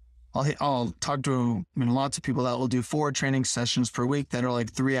is I'll talk to lots of people that will do 4 training sessions per week that are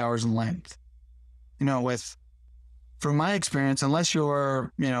like 3 hours in length. From my experience, unless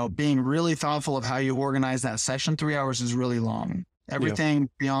you're, being really thoughtful of how you organize that session, 3 hours is really long. Everything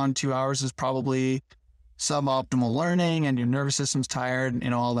beyond 2 hours is probably suboptimal learning and your nervous system's tired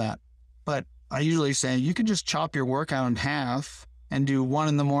and all that. But I usually say you could just chop your workout in half and do 1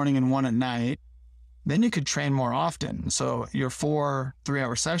 in the morning and 1 at night. Then you could train more often. So your 4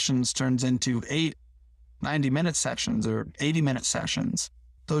 3-hour sessions turns into 8 90-minute sessions or 80-minute sessions.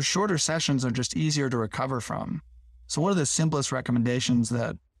 Those shorter sessions are just easier to recover from. So one of the simplest recommendations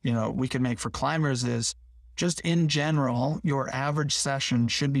that, we can make for climbers is just in general, your average session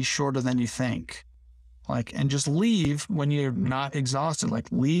should be shorter than you think. And just leave when you're not exhausted,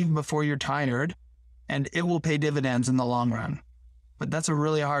 leave before you're tired, and it will pay dividends in the long run. But that's a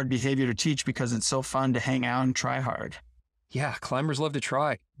really hard behavior to teach because it's so fun to hang out and try hard. Yeah, climbers love to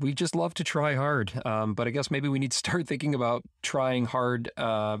try. We just love to try hard. But I guess maybe we need to start thinking about trying hard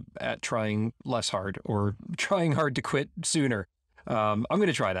at trying less hard, or trying hard to quit sooner. I'm going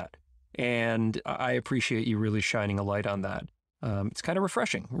to try that. And I appreciate you really shining a light on that. It's kind of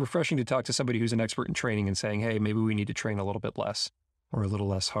refreshing to talk to somebody who's an expert in training and saying, hey, maybe we need to train a little bit less or a little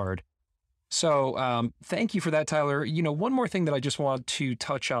less hard. So thank you for that, Tyler. One more thing that I just want to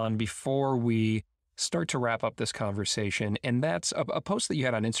touch on before we start to wrap up this conversation, and that's a post that you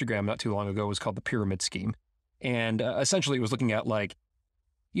had on Instagram not too long ago. Was called the Pyramid Scheme. And essentially it was looking at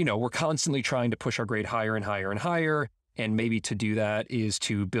we're constantly trying to push our grade higher and higher and higher. And maybe to do that is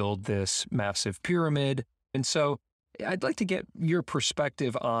to build this massive pyramid. And so I'd like to get your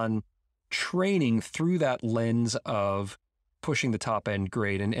perspective on training through that lens of pushing the top end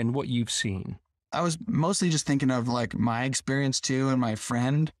grade and what you've seen. I was mostly just thinking of my experience too, and my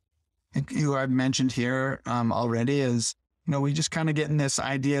friend who I've mentioned here already is, we just kind of get in this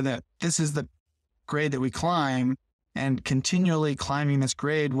idea that this is the grade that we climb, and continually climbing this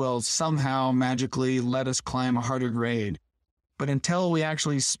grade will somehow magically let us climb a harder grade. But until we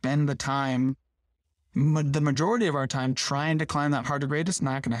actually spend the time, the majority of our time trying to climb that harder grade, it's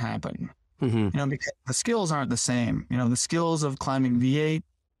not going to happen. Mm-hmm. Because the skills aren't the same. The skills of climbing V8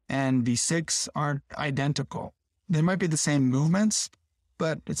 and V6 aren't identical. They might be the same movements,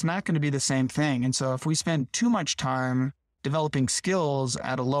 but it's not going to be the same thing. And so if we spend too much time developing skills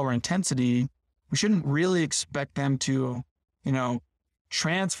at a lower intensity, we shouldn't really expect them to,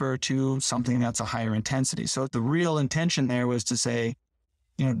 transfer to something that's a higher intensity. So the real intention there was to say,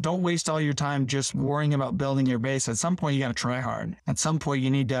 don't waste all your time just worrying about building your base. At some point, you got to try hard. At some point, you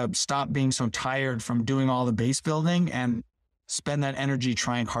need to stop being so tired from doing all the base building and spend that energy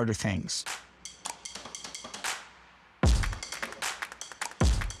trying harder things.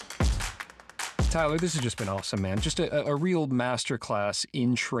 Tyler, this has just been awesome, man. Just a real masterclass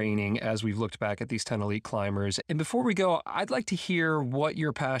in training as we've looked back at these 10 elite climbers. And before we go, I'd like to hear what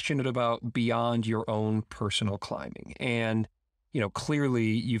you're passionate about beyond your own personal climbing. And, clearly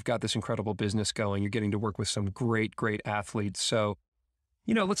you've got this incredible business going. You're getting to work with some great, great athletes. So,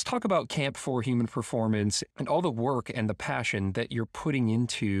 let's talk about Camp for Human Performance and all the work and the passion that you're putting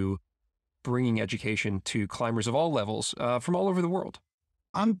into bringing education to climbers of all levels from all over the world.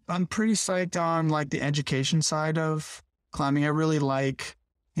 I'm pretty psyched on the education side of climbing. I really like,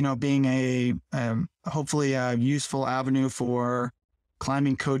 being a hopefully a useful avenue for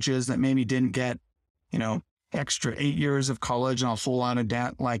climbing coaches that maybe didn't get, extra 8 years of college and a whole lot of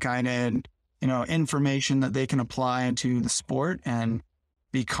debt like I did, information that they can apply into the sport and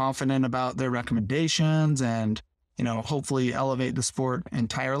be confident about their recommendations and, hopefully elevate the sport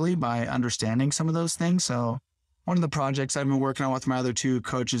entirely by understanding some of those things. So one of the projects I've been working on with my other 2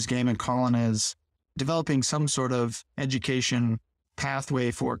 coaches, Game and Colin, is developing some sort of education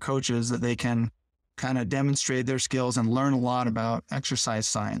pathway for coaches that they can kind of demonstrate their skills and learn a lot about exercise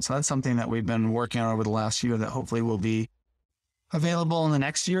science. So that's something that we've been working on over the last year that hopefully will be available in the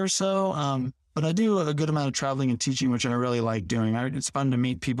next year or so. But I do a good amount of traveling and teaching, which I really like doing. It's fun to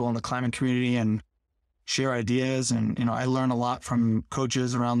meet people in the climbing community and share ideas. And, I learn a lot from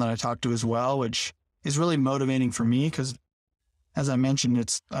coaches around that I talk to as well, which is really motivating for me because, as I mentioned,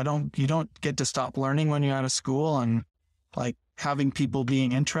 you don't get to stop learning when you're out of school, and having people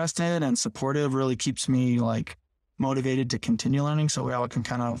being interested and supportive really keeps me motivated to continue learning. So we all can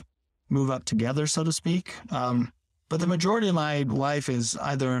kind of move up together, so to speak. But But the majority of my life is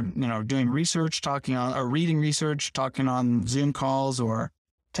either, doing research, or reading research, talking on Zoom calls, or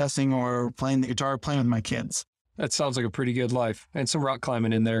testing, or playing the guitar, playing with my kids. That sounds like a pretty good life, and some rock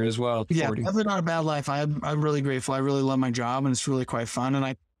climbing in there as well. Yeah, 40. definitely not a bad life. I'm really grateful. I really love my job, and it's really quite fun.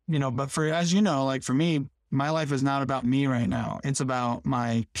 And but as you know, like for me, my life is not about me right now. It's about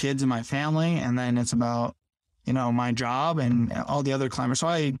my kids and my family. And then it's about, my job and all the other climbers. So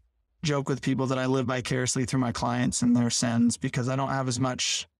I joke with people that I live vicariously through my clients and their sins, because I don't have as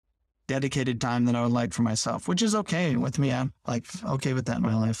much dedicated time that I would like for myself, which is okay with me. I'm okay with that in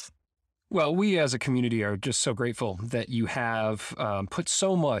my life. Well, we as a community are just so grateful that you have put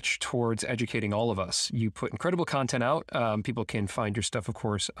so much towards educating all of us. You put incredible content out. People can find your stuff, of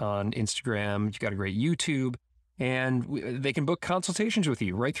course, on Instagram. You've got a great YouTube, and they can book consultations with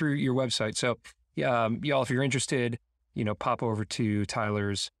you right through your website. So, y'all, if you're interested, pop over to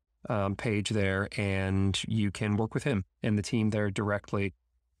Tyler's page there, and you can work with him and the team there directly.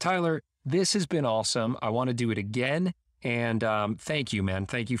 Tyler, this has been awesome. I want to do it again. And thank you, man.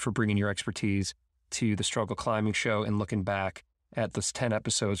 Thank you for bringing your expertise to the Struggle Climbing Show and looking back at those 10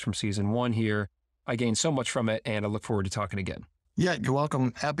 episodes from season 1 here. I gained so much from it, and I look forward to talking again. Yeah, you're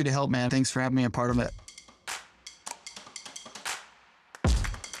welcome. Happy to help, man. Thanks for having me a part of it.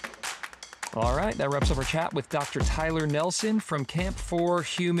 All right, that wraps up our chat with Dr. Tyler Nelson from Camp for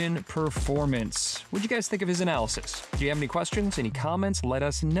Human Performance. What'd you guys think of his analysis? Do you have any questions, any comments? Let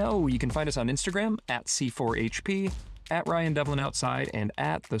us know. You can find us on Instagram at C4HP, at Ryan Devlin Outside, and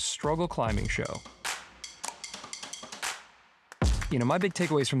at The Struggle Climbing Show. My big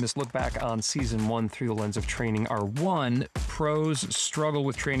takeaways from this look back on season 1 through the lens of training are: 1, pros struggle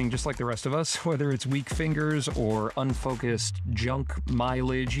with training just like the rest of us, whether it's weak fingers or unfocused junk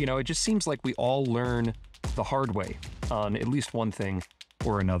mileage. It just seems like we all learn the hard way on at least one thing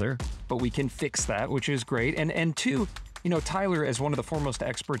or another, but we can fix that, which is great. And 2, Tyler, as one of the foremost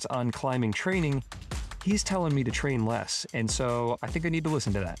experts on climbing training, he's telling me to train less. And so I think I need to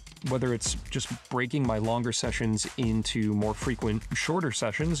listen to that, whether it's just breaking my longer sessions into more frequent, shorter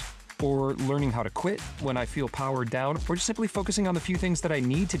sessions, or learning how to quit when I feel powered down, or just simply focusing on the few things that I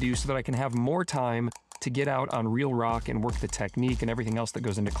need to do so that I can have more time to get out on real rock and work the technique and everything else that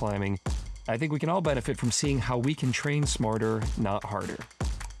goes into climbing. I think we can all benefit from seeing how we can train smarter, not harder.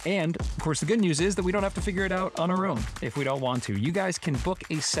 And, of course, the good news is that we don't have to figure it out on our own if we don't want to. You guys can book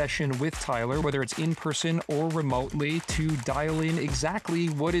a session with Tyler, whether it's in person or remotely, to dial in exactly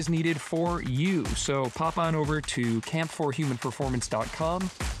what is needed for you. So pop on over to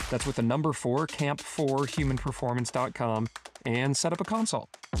camp4humanperformance.com. That's with the number 4, camp4humanperformance.com, and set up a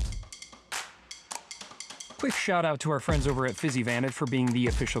consult. Quick shout out to our friends over at PhysiVantage for being the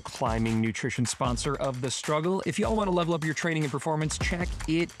official climbing nutrition sponsor of The Struggle. If y'all want to level up your training and performance, check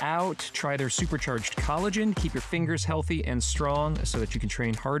it out. Try their supercharged collagen. Keep your fingers healthy and strong so that you can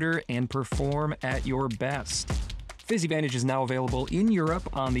train harder and perform at your best. PhysiVantage is now available in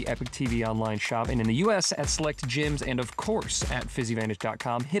Europe on the Epic TV online shop, and in the US at select gyms, and of course at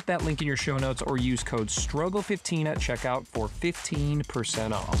PhysiVantage.com. Hit that link in your show notes or use code STRUGGLE15 at checkout for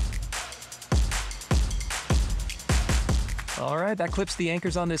 15% off. All right, that clips the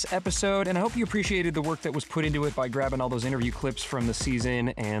anchors on this episode, and I hope you appreciated the work that was put into it by grabbing all those interview clips from the season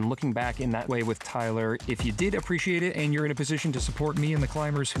and looking back in that way with Tyler. If you did appreciate it and you're in a position to support me and the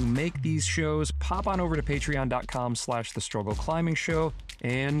climbers who make these shows, pop on over to patreon.com/thestruggleclimbing-show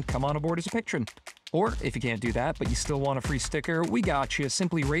and come on aboard as a patron. Or if you can't do that, but you still want a free sticker, we got you.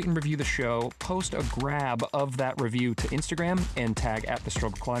 Simply rate and review the show, post a grab of that review to Instagram, and tag at The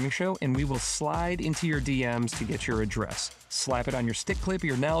Struggle Climbing Show, and we will slide into your DMs to get your address. Slap it on your stick clip,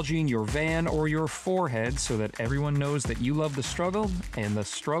 your Nalgene, your van, or your forehead so that everyone knows that you love the struggle, and the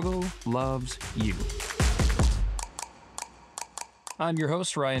struggle loves you. I'm your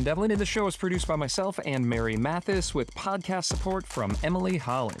host, Ryan Devlin, and the show is produced by myself and Mary Mathis with podcast support from Emily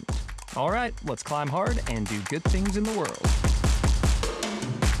Holland. All right, let's climb hard and do good things in the world.